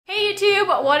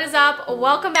YouTube, what is up?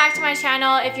 Welcome back to my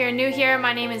channel. If you're new here,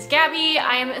 my name is Gabby.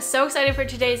 I am so excited for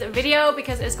today's video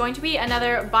because it's going to be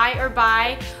another buy or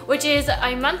buy, which is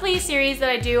a monthly series that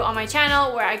I do on my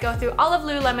channel where I go through all of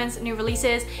Lululemon's new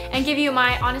releases and give you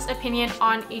my honest opinion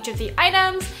on each of the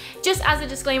items. Just as a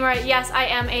disclaimer, yes, I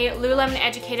am a Lululemon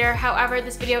educator. However,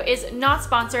 this video is not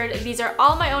sponsored. These are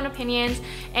all my own opinions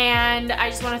and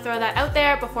I just want to throw that out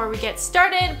there before we get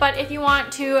started. But if you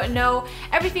want to know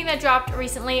everything that dropped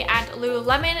recently at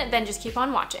Lululemon, then just keep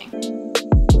on watching.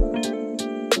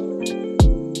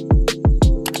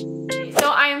 So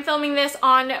I am filming this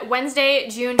on Wednesday,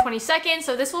 June 22nd,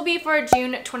 so this will be for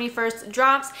June 21st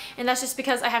drops, and that's just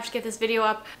because I have to get this video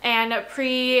up and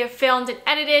pre-filmed and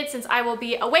edited since I will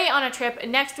be away on a trip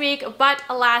next week. But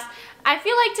alas, I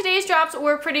feel like today's drops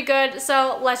were pretty good,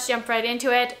 so let's jump right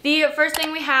into it. The first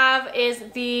thing we have is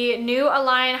the new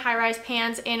Align high-rise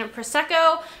pants in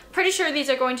Prosecco. Pretty sure these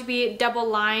are going to be double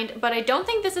lined, but I don't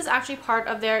think this is actually part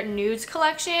of their nudes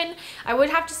collection. I would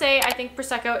have to say I think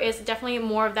Prosecco is definitely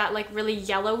more of that like really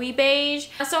yellowy beige.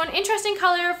 So an interesting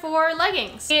color for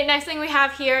leggings. The next thing we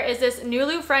have here is this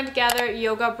Nulu Front Gather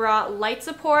Yoga Bra Light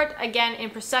Support, again in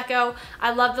Prosecco.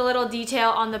 I love the little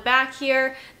detail on the back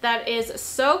here. That is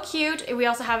so cute. We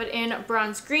also have it in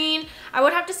bronze green. I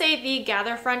would have to say the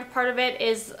gather front part of it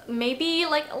is maybe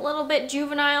like a little bit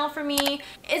juvenile for me.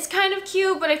 It's kind of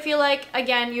cute, but I feel like,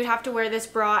 again, you'd have to wear this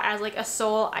bra as like a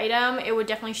sole item. It would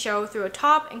definitely show through a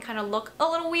top and kind of look a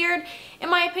little weird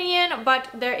in my opinion, but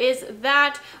there is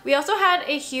that. We also had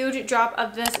a huge drop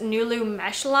of this Nulu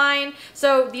mesh line.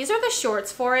 So these are the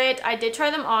shorts for it. I did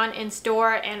try them on in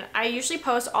store, and I usually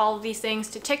post all of these things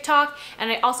to TikTok,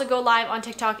 and I also go live on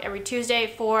TikTok every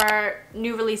Tuesday for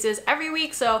new releases every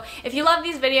week. So if you love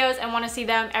these videos and want to see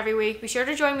them every week, be sure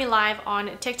to join me live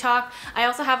on TikTok. I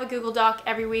also have a Google Doc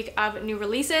every week of new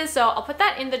releases, so I'll put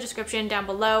that in the description down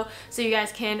below so you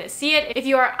guys can see it. If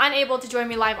you are unable to join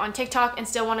me live on TikTok and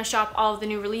still want to shop all of the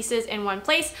new releases in one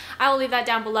place, I will leave that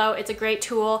down below. It's a great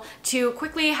tool to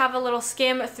quickly have a little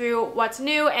skim through what's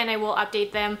new, and I will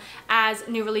update them as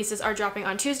new releases are dropping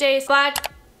on Tuesdays.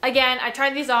 But again, I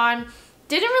tried these on.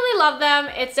 Didn't really love them.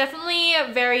 It's definitely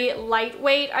very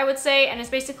lightweight, I would say, and it's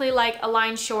basically like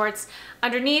Align shorts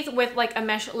underneath with like a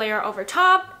mesh layer over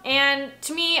top. And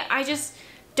to me, I just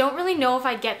don't really know if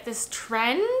I get this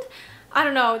trend. I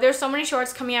don't know, there's so many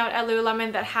shorts coming out at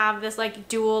Lululemon that have this like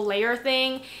dual layer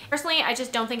thing. Personally, I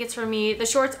just don't think it's for me. The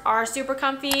shorts are super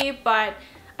comfy, but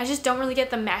I just don't really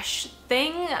get the mesh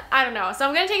thing. I don't know, so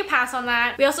I'm gonna take a pass on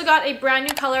that. We also got a brand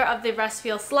new color of the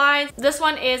Blissfeel slides. This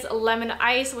one is Lemon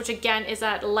Ice, which again is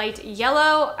that light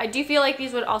yellow. I do feel like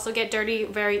these would also get dirty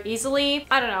very easily.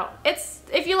 I don't know,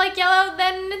 if you like yellow,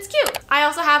 then it's cute. I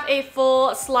also have a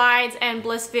full slides and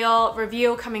Blissfeel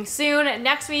review coming soon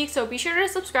next week, so be sure to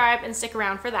subscribe and stick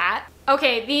around for that.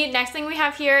 Okay, the next thing we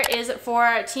have here is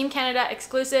for Team Canada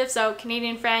exclusive, so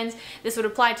Canadian friends, this would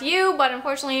apply to you, but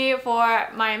unfortunately for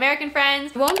my American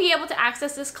friends, you won't be able to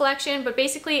access this collection. But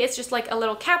basically it's just like a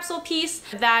little capsule piece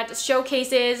that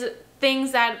showcases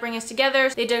things that bring us together.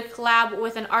 They did a collab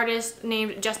with an artist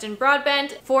named Justin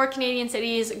Broadbent. 4 Canadian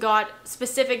cities got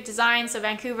specific designs, so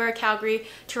Vancouver, Calgary,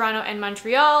 Toronto, and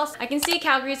Montreal. I can see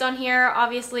Calgary's on here,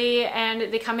 obviously,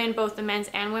 and they come in both the men's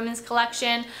and women's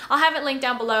collection. I'll have it linked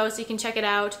down below so you can check it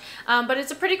out. But it's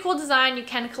a pretty cool design. You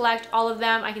can collect all of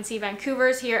them. I can see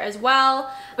Vancouver's here as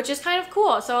well, which is kind of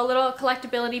cool. So a little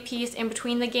collectability piece in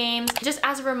between the games, just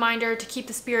as a reminder to keep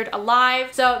the spirit alive.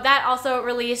 So that also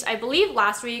released, I believe,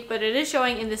 last week, but it is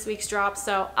showing in this week's drop,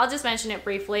 so I'll just mention it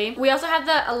briefly. We also have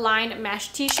the Align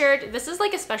mesh t-shirt. This is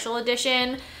like a special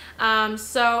edition.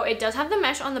 So it does have the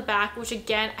mesh on the back, which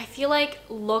again, I feel like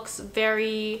looks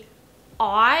very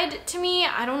odd to me.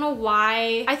 I don't know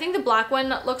why. I think the black one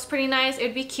looks pretty nice. It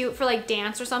would be cute for like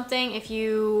dance or something if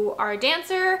you are a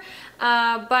dancer.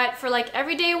 But for like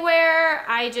everyday wear,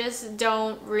 I just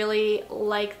don't really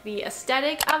like the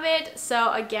aesthetic of it.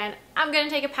 So again, I'm gonna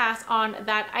take a pass on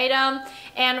that item.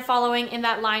 And following in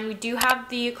that line, we do have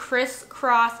the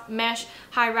crisscross mesh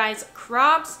high-rise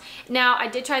crops. Now, I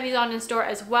did try these on in store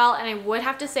as well, and I would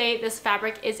have to say this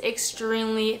fabric is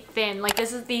extremely thin. Like,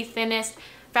 this is the thinnest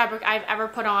fabric I've ever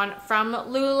put on from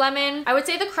Lululemon. I would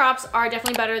say the crops are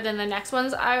definitely better than the next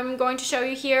ones I'm going to show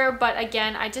you here, but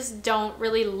again, I just don't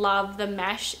really love the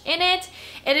mesh in it.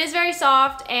 It is very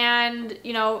soft and,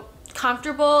 you know,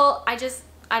 comfortable. I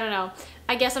don't know.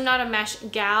 I guess I'm not a mesh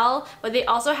gal, but they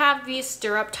also have the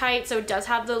stirrup tight, so it does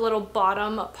have the little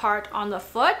bottom part on the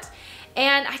foot,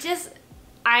 and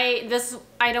this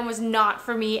item was not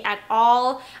for me at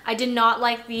all. I did not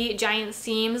like the giant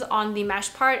seams on the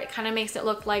mesh part. It kind of makes it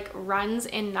look like runs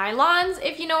in nylons,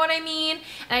 if you know what I mean.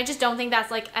 And I just don't think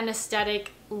that's like an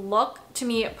aesthetic look to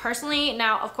me personally.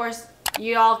 Now, of course,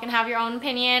 you all can have your own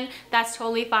opinion. That's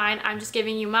totally fine. I'm just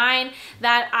giving you mine,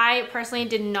 that I personally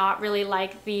did not really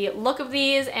like the look of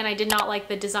these, and I did not like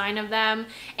the design of them.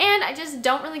 And I just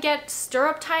don't really get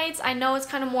stirrup tights. I know it's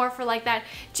kind of more for like that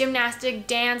gymnastic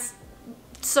dance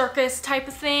circus type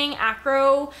of thing,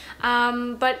 acro,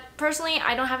 but personally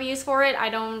I don't have a use for it. I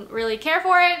don't really care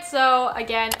for it, so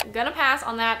again, gonna pass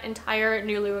on that entire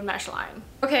new Lululemon mesh line.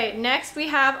 Okay, next we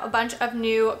have a bunch of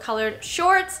new colored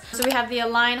shorts. So we have the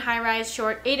Align High Rise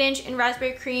Short 8-inch in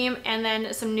Raspberry Cream, and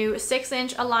then some new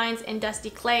 6-inch Aligns in Dusty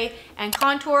Clay and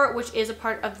Contour, which is a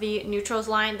part of the Neutrals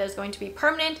line that is going to be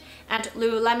permanent at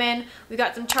Lululemon. We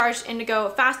got some Charged Indigo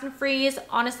Fast and Freeze.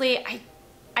 Honestly,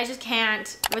 I just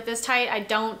can't with this tight. I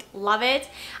don't love it.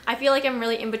 I feel like I'm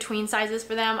really in between sizes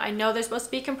for them. I know they're supposed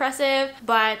to be compressive,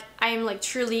 but I'm like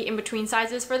truly in between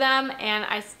sizes for them, and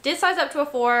I did size up to a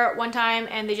 4 one time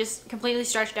and they just completely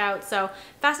stretched out. So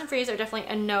Fast and Freeze are definitely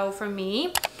a no for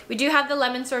me. We do have the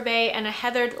Lemon Sorbet and a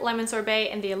Heathered Lemon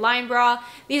Sorbet in the Align bra.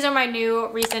 These are my new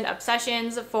recent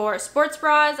obsessions for sports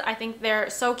bras. I think they're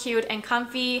so cute and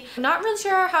comfy. I'm not really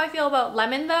sure how I feel about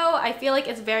lemon though. I feel like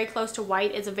it's very close to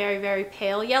white. It's a very, very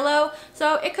pale yellow,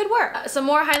 so it could work. Some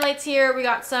more highlights here. We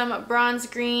got some bronze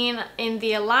green in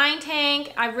the Align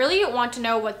tank. I really want to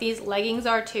know what these leggings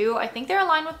are too. I think they're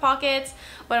aligned with pockets,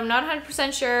 but I'm not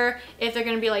 100% sure if they're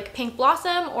going to be like pink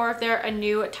blossom or if they're a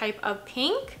new type of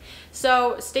pink.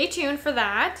 So stay tuned for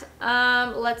that.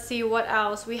 Let's see what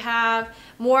else. We have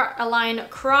more Align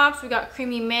crops. We got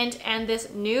creamy mint and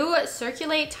this new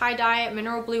Circulate tie-dye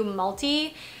mineral blue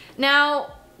multi.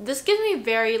 Now, this gives me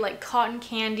very like cotton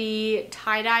candy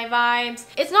tie-dye vibes.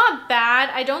 It's not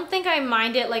bad. I don't think I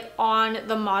mind it like on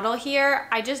the model here.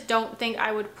 I just don't think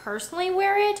I would personally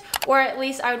wear it, or at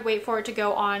least I would wait for it to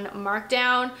go on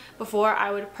markdown before I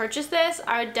would purchase this.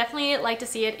 I would definitely like to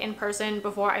see it in person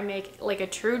before I make like a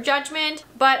true judgment,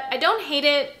 but I don't hate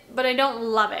it, but I don't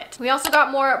love it. We also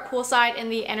got more poolside in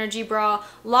the Energy Bra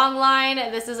long line.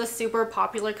 This is a super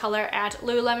popular color at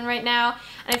Lululemon right now,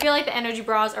 and I feel like the Energy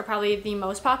Bras are probably the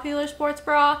most popular sports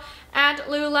bra at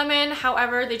Lululemon.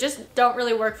 However, they just don't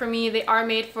really work for me. They are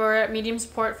made for medium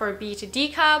support for a B to D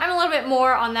cup. I'm a little bit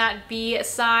more on that B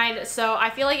side, so I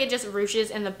feel like it just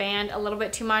ruches in the band a little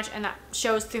bit too much, and that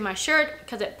shows through my shirt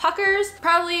because it puckers.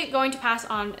 Probably going to pass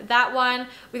on that one.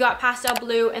 We got pastel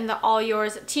blue in the All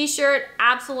Yours t-shirt.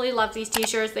 Absolutely love these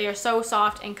t-shirts. They are so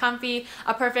soft and comfy.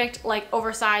 A perfect like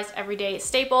oversized everyday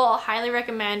staple. Highly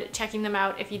recommend checking them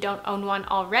out if you don't own one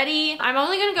already. I'm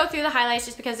only going to go through the highlights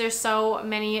just because there's so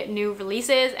many new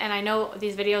releases, and I know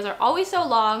these videos are always so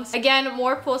long. Again,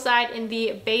 more poolside in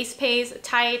the base pace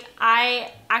tight.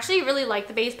 I actually really like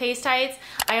the base pace tights.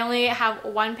 I only have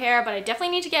one pair, but I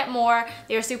definitely need to get more.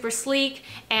 They are super sleek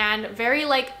and very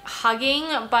like hugging,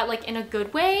 but like in a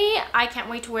good way. I can't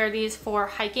wait to wear these for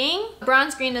hiking.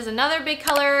 Bronze green is another big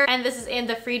color, and this is in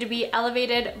the Free to Be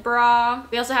Elevated bra.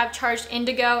 We also have Charged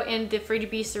Indigo in the Free to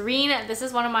Be Serene. This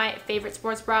is one of my favorite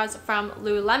sports bras from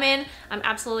Lululemon. I'm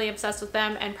absolutely obsessed with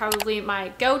them and probably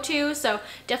my go-to, so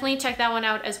definitely check that one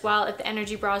out as well if the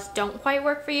Energy bras don't quite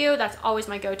work for you. That's always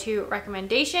my go-to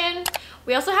recommendation.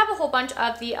 We also have a whole bunch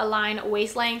of the Align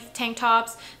waist length tank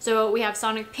tops. So we have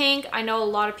Sonic Pink. I know a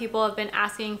lot of people have been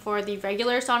asking for the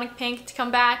regular Sonic Pink to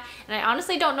come back, and I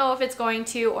honestly don't know if it's going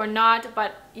to or not,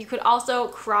 but you could also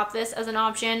crop this as an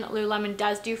option. Lululemon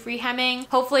does do free hemming.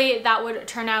 Hopefully that would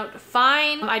turn out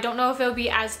fine. I don't know if it'll be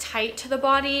as tight to the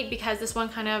body because this one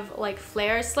kind of like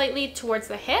flares slightly towards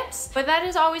the hips, but that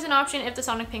is always an option if the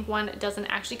Sonic Pink one doesn't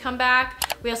actually come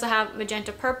back. We also have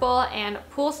Magenta Purple and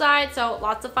Poolside, so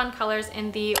lots of fun colors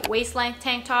in the waist length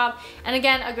tank top, and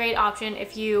again a great option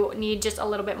if you need just a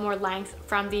little bit more length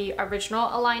from the original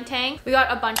Align tank. We got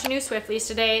a bunch of new Swifties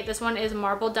today. This one is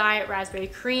Marble Dye Raspberry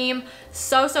Cream.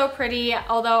 So pretty,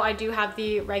 although I do have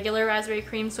the regular Raspberry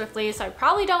Cream Swiftly, so I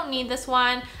probably don't need this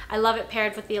one. I love it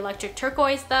paired with the Electric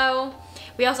Turquoise though.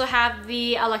 We also have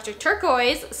the Electric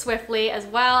Turquoise Swiftly as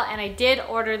well, and I did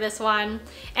order this one.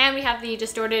 And we have the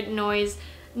Distorted Noise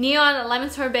Neon Lemon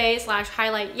Sorbet /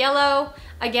 Highlight Yellow.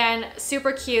 Again,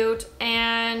 super cute,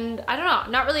 and I don't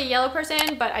know, not really a yellow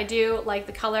person, but I do like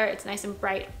the color. It's nice and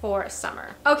bright for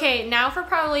summer. Okay, now for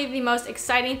probably the most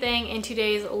exciting thing in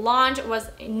today's launch was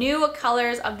new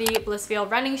colors of the Blissfeel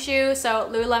running shoe. So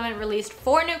Lululemon released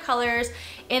 4 new colors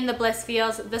in the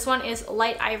Blissfeels. This one is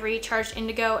light ivory, charged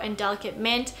indigo, and delicate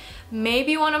mint.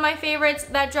 Maybe one of my favorites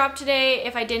that dropped today.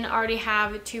 If I didn't already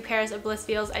have 2 pairs of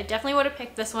Blissfeels, I definitely would have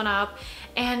picked this one up.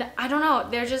 And I don't know,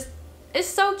 they're just, it's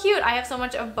so cute. I have so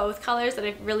much of both colors that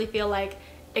I really feel like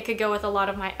it could go with a lot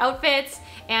of my outfits,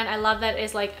 and I love that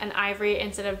it's like an ivory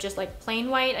instead of just like plain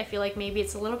white. I feel like maybe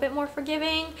it's a little bit more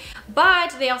forgiving,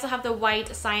 but they also have the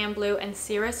white, cyan blue, and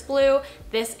cirrus blue.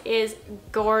 This is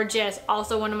gorgeous.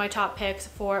 Also one of my top picks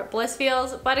for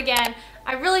Blissfeels, but again,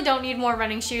 I really don't need more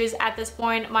running shoes at this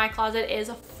point. My closet is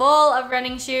full of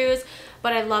running shoes,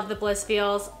 but I love the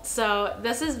Blissfeels, so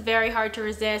this is very hard to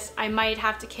resist. I might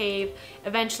have to cave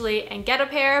eventually and get a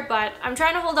pair, but I'm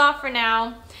trying to hold off for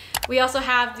now. We also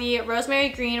have the rosemary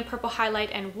green, purple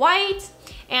highlight, and white,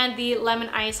 and the lemon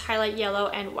ice highlight yellow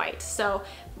and white. So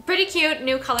pretty cute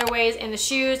new colorways in the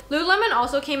shoes. Lululemon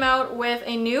also came out with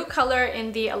a new color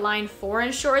in the Align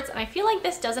 4-inch shorts, and I feel like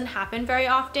this doesn't happen very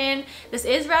often. This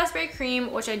is raspberry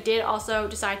cream, which I did also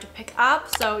decide to pick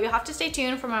up, so you'll have to stay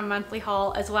tuned for my monthly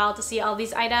haul as well to see all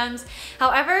these items.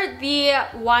 However, the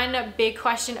one big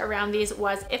question around these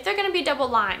was if they're going to be double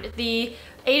lined. The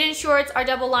 8-inch shorts are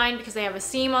double lined because they have a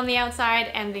seam on the outside,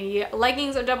 and the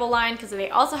leggings are double lined because they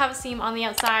also have a seam on the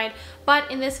outside. But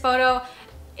in this photo,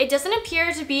 it doesn't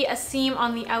appear to be a seam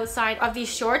on the outside of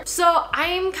these shorts. So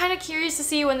I'm kind of curious to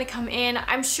see when they come in.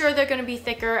 I'm sure they're going to be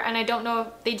thicker, and I don't know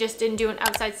if they just didn't do an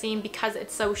outside seam because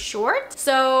it's so short.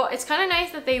 So it's kind of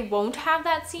nice that they won't have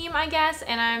that seam, I guess,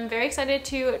 and I'm very excited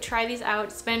to try these out.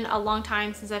 It's been a long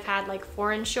time since I've had like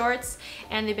 4-inch shorts,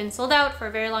 and they've been sold out for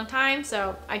a very long time,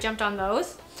 so I jumped on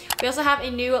those. We also have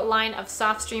a new line of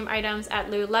Soft Stream items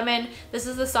at Lululemon. This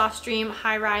is the Soft Stream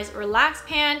High Rise Relax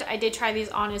Pant. I did try these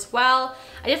on as well.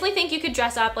 I definitely think you could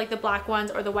dress up like the black ones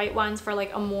or the white ones for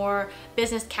like a more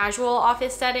business casual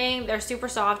office setting. They're super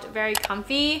soft, very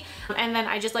comfy. And then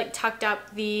I just like tucked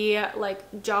up the like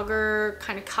jogger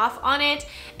kind of cuff on it,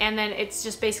 and then it's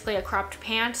just basically a cropped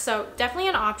pant. So definitely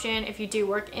an option if you do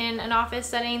work in an office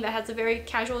setting that has a very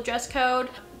casual dress code.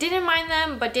 Didn't mind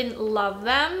them, but didn't love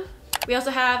them. We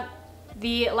also have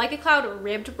the Like a Cloud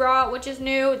ribbed bra, which is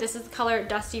new. This is the color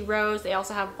Dusty Rose. They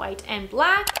also have white and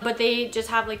black, but they just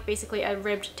have like basically a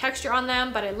ribbed texture on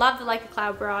them. But I love the Like a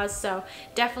Cloud bras, so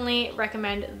definitely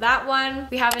recommend that one.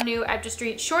 We have a new Edge of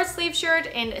Street short sleeve shirt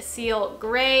in Seal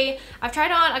Gray. I've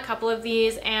tried on a couple of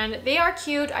these and they are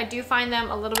cute. I do find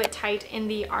them a little bit tight in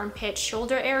the armpit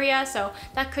shoulder area, so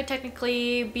that could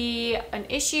technically be an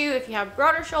issue if you have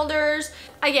broader shoulders.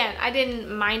 Again, I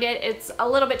didn't mind it. It's a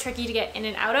little bit tricky to get in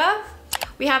and out of.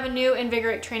 We have a new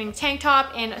Invigorate training tank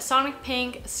top in Sonic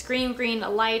Pink, Scream Green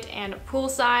Light, and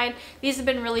Poolside. These have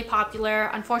been really popular.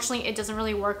 Unfortunately, it doesn't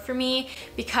really work for me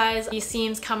because these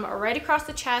seams come right across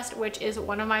the chest, which is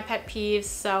one of my pet peeves.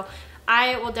 So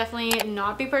I will definitely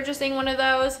not be purchasing one of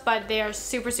those, but they are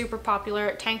super, super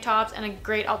popular tank tops and a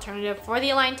great alternative for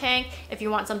the Align tank if you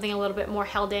want something a little bit more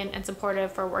held in and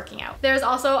supportive for working out. There's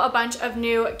also a bunch of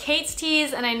new Kate's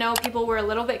tees, and I know people were a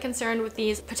little bit concerned with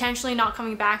these potentially not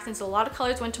coming back since a lot of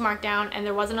colors went to markdown and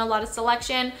there wasn't a lot of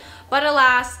selection, but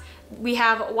alas, we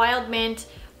have Wild Mint,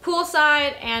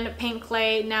 Poolside, and Pink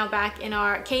Clay now back in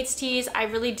our Kate's tees. I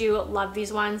really do love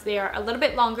these ones. They are a little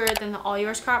bit longer than the All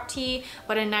Yours crop tee,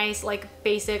 but a nice like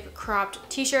basic cropped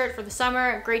t-shirt for the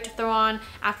summer. Great to throw on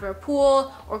after a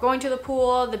pool or going to the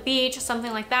pool, the beach,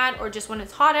 something like that, or just when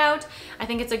it's hot out. I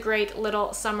think it's a great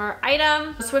little summer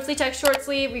item. Swiftly Tech short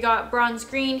sleeve, we got bronze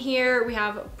green here. We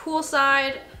have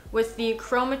Poolside with the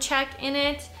chroma check in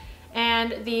it,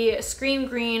 and the Scream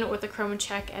Green with the chroma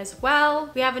check as well.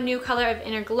 We have a new color of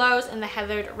Inner Glows in the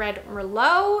Heathered Red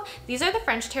Merlot. These are the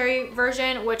French Terry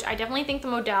version, which I definitely think the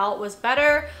modal was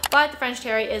better, but the French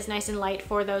Terry is nice and light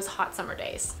for those hot summer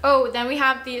days. Oh, then we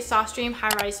have the Soft Stream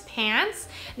High Rise Pants.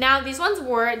 Now, these ones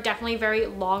were definitely very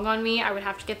long on me. I would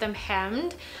have to get them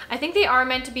hemmed. I think they are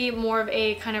meant to be more of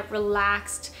a kind of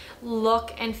relaxed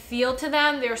look and feel to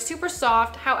them. They're super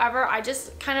soft. However, I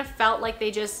just kind of felt like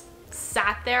they just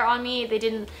sat there on me. They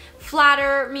didn't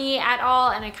flatter me at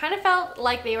all, and I kind of felt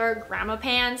like they were grandma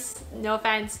pants. No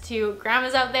offense to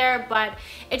grandmas out there, but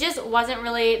it just wasn't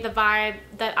really the vibe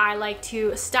that I like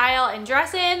to style and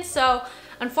dress in. So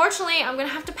Unfortunately, I'm gonna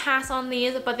have to pass on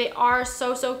these, but they are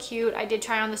so cute. I did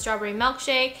try on the strawberry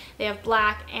milkshake. They have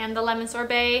black and the lemon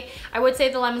sorbet. I would say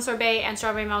the lemon sorbet and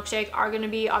strawberry milkshake are gonna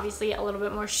be obviously a little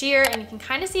bit more sheer, and you can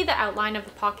kind of see the outline of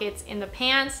the pockets in the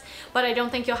pants, but I don't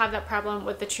think you'll have that problem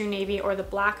with the true navy or the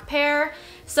black pair.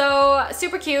 So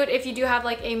super cute. If you do have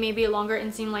like a maybe longer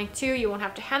inseam length too, you won't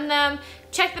have to hem them.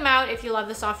 Check them out if you love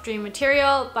the soft dream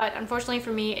material, but unfortunately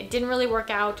for me, it didn't really work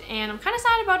out, and I'm kind of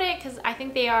sad about it because I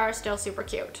think they are still super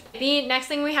cute. The next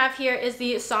thing we have here is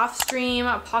the Soft Stream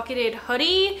pocketed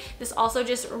hoodie. This also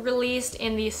just released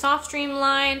in the Soft Stream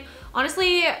line.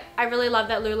 Honestly, I really love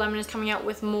that Lululemon is coming out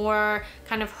with more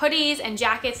kind of hoodies and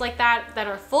jackets like that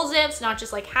are full zips, not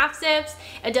just like half zips.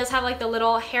 It does have like the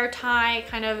little hair tie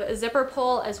kind of zipper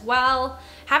pull as well.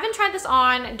 Haven't tried this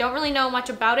on, don't really know much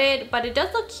about it, but it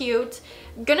does look cute.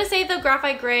 Gonna say the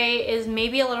graphite gray is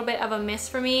maybe a little bit of a miss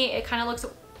for me. It kind of looks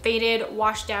faded,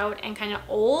 washed out, and kind of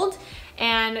old,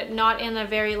 and not in a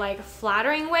very like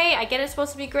flattering way. I get it's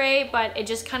supposed to be gray, but it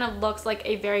just kind of looks like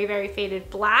a very faded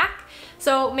black.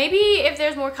 So maybe if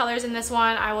there's more colors in this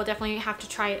one, I will definitely have to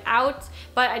try it out.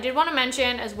 But I did want to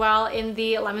mention as well, in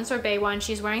the lemon sorbet one,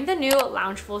 she's wearing the new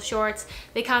Loungeful shorts.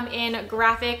 They come in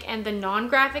graphic and the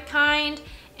non-graphic kind,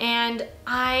 and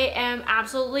I am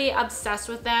absolutely obsessed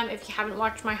with them. If you haven't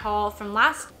watched my haul from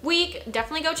last week,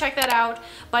 definitely go check that out.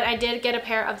 But I did get a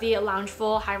pair of the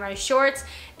Loungeful high-rise shorts.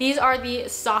 These are the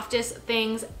softest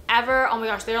things ever. Oh my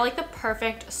gosh, they're like the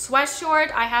perfect sweat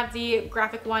short. I have the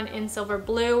graphic one in silver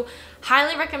blue.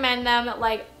 Highly recommend them.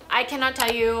 Like, I cannot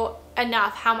tell you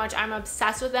enough how much I'm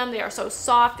obsessed with them. They are so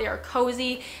soft, they are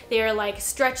cozy, they are like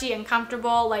stretchy and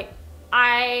comfortable. Like,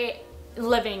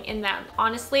 living in them,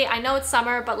 honestly. I know it's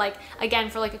summer, but like, again,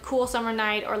 for like a cool summer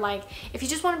night, or like if you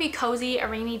just want to be cozy, a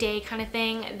rainy day kind of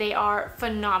thing, they are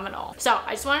phenomenal. So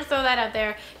I just wanted to throw that out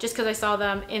there just because I saw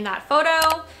them in that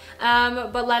photo.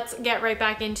 But let's get right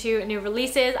back into new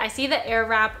releases. I see the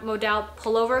Airwrap Model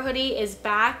pullover hoodie is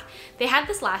back. They had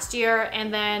this last year,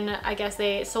 and then I guess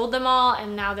they sold them all,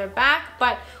 and now they're back.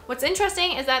 But what's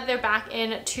interesting is that they're back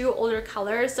in two older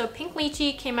colors. So Pink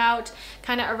Lychee came out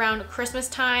kind of around Christmas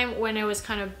time when it was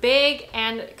kind of big,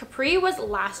 and Capri was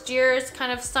last year's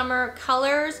kind of summer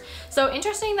colors. So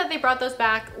interesting that they brought those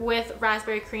back with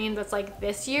Raspberry Cream, that's like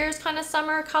this year's kind of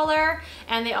summer color.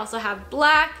 And they also have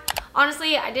black.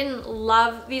 Honestly, I didn't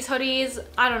love these hoodies.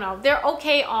 I don't know, they're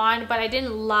okay on, but I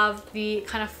didn't love the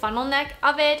kind of funnel neck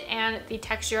of it and the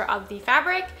texture of the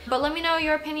fabric. But let me know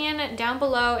your opinion down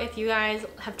below if you guys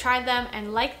have tried them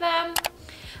and like them.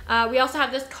 We also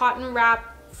have this cotton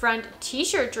wrap front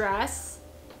t-shirt dress.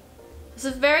 This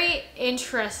is very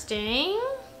interesting.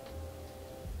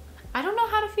 I don't know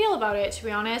how to feel about it, to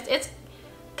be honest. It's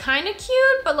kind of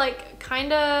cute, but like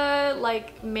kind of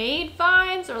like maid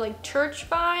vibes or like church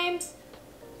vibes.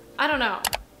 I don't know.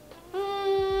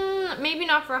 Maybe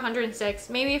not for 106.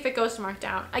 Maybe if it goes to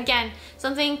markdown. Again,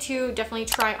 something to definitely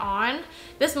try on.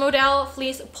 This Model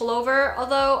fleece pullover,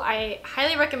 although I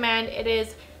highly recommend, it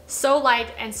is so light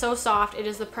and so soft. It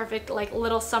is the perfect like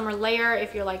little summer layer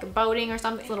if you're like boating or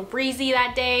something. It's a little breezy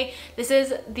that day. This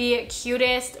is the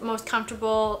cutest, most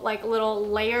comfortable like little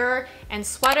layer and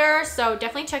sweater, so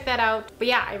definitely check that out. But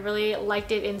yeah, I really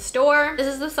liked it in store. This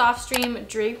is the Soft Stream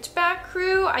draped back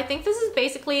crew. I think this is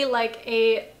basically like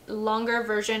a longer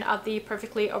version of the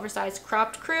perfectly oversized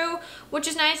cropped crew, which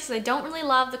is nice because I don't really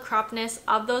love the croppedness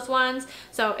of those ones.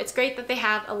 So it's great that they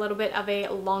have a little bit of a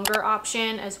longer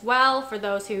option as well for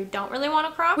those who don't really want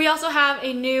to crop. We also have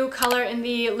a new color in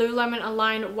the Lululemon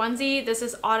aligned onesie. This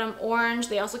is autumn orange.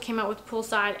 They also came out with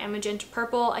poolside and magenta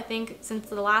purple, I think, since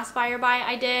the last buy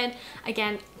I did.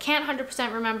 Again, can't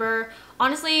 100% remember.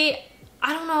 Honestly,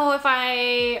 I don't know if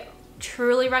I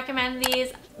truly recommend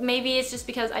these. Maybe it's just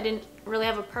because I didn't really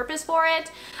have a purpose for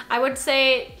it. I would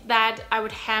say that I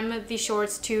would hem the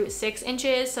shorts to 6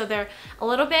 inches, so they're a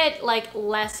little bit like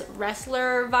less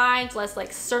wrestler vibes, less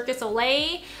like Circus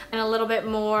Olay, and a little bit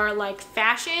more like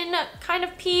fashion kind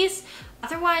of piece.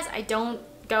 Otherwise, I don't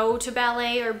go to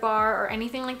ballet or bar or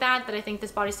anything like that I think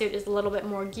this bodysuit is a little bit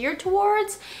more geared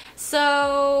towards.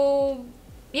 So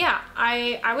yeah,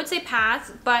 I would say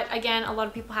pass, but again, a lot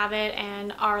of people have it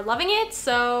and are loving it,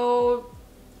 so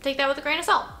take that with a grain of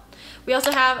salt. We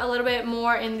also have a little bit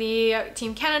more in the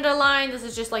Team Canada line. This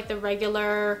is just like the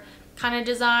regular kind of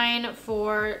design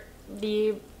for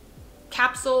the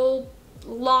capsule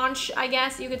launch, I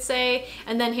guess you could say.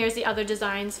 And then here's the other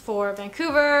designs for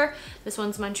Vancouver. This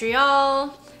one's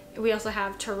Montreal. We also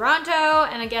have Toronto,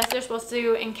 and I guess they're supposed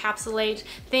to encapsulate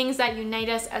things that unite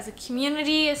us as a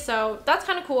community. So that's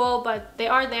kind of cool, but they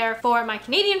are there for my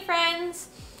Canadian friends.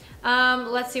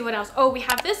 Let's see what else. Oh, we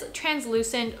have this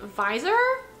translucent visor.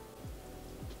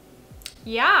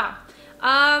 yeah.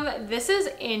 This is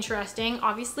interesting.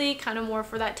 Obviously kind of more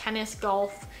for that tennis,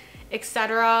 golf,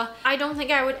 etc. I don't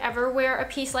think I would ever wear a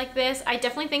piece like this. I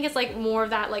definitely think it's like more of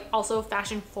that like also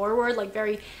fashion forward, like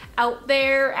very out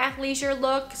there athleisure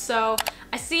look. So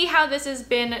I see how this has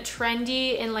been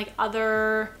trendy in like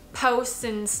other posts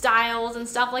and styles and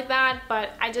stuff like that,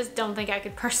 but I just don't think I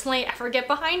could personally ever get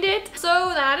behind it. So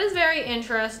that is very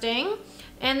interesting.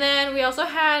 And then we also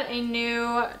had a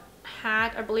new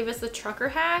hat. I believe it's the trucker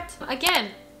hat.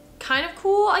 Again, kind of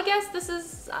cool. I guess this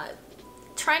is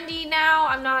trendy now.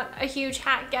 I'm not a huge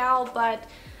hat gal, but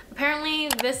apparently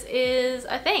this is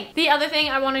a thing. The other thing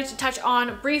I wanted to touch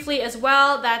on briefly as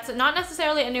well, that's not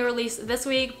necessarily a new release this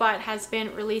week, but has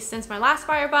been released since my last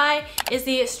Fire Buy, is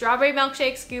the Strawberry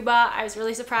Milkshake Scuba. I was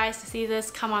really surprised to see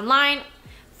this come online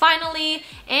finally,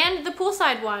 and the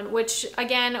poolside one, which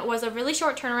again was a really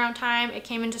short turnaround time. It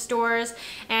came into stores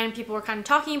and people were kind of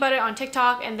talking about it on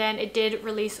TikTok, and then it did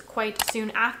release quite soon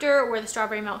after, where the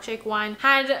Strawberry Milkshake one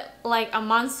had like a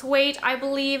month's wait, I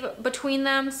believe, between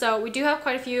them. So we do have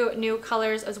quite a few new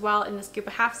colors as well in the Scuba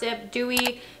Half Zip: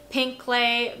 dewy, pink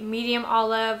clay, medium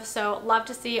olive. So love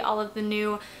to see all of the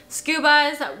new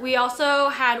Scubas. We also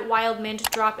had Wild Mint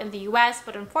drop in the US,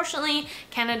 but unfortunately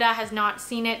Canada has not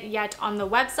seen it yet on the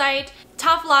website.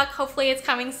 Tough luck, hopefully it's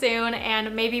coming soon,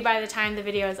 and maybe by the time the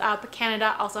video is up,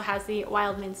 Canada also has the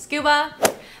Wild Mint Scuba.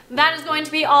 That is going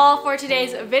to be all for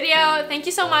today's video. Thank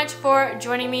you so much for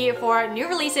joining me for new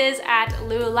releases at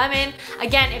Lululemon.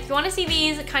 Again, if you want to see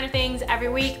these kind of things every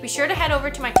week, be sure to head over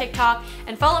to my TikTok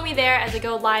and follow me there, as I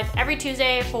go live every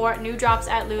Tuesday for new drops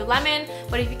at Lululemon.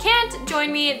 But if you can't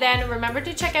join me, then remember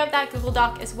to check out that Google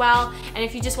Doc as well. And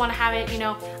if you just want to have it, you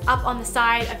know, up on the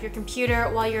side of your computer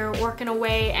while you're working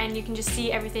away and you can just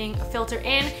see everything filter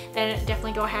in, then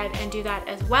definitely go ahead and do that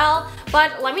as well.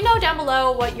 But let me know down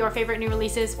below what your favorite new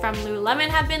releases from Lululemon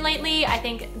have been lately. I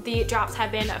think the drops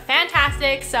have been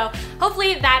fantastic, so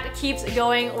hopefully that keeps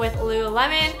going with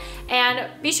Lululemon. And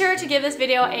be sure to give this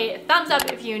video a thumbs up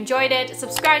if you enjoyed it,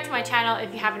 subscribe to my channel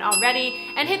if you haven't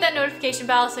already, and hit that notification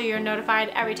bell so you're notified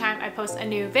every time I post a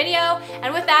new video.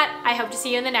 And with that, I hope to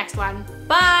see you in the next one.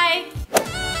 Bye!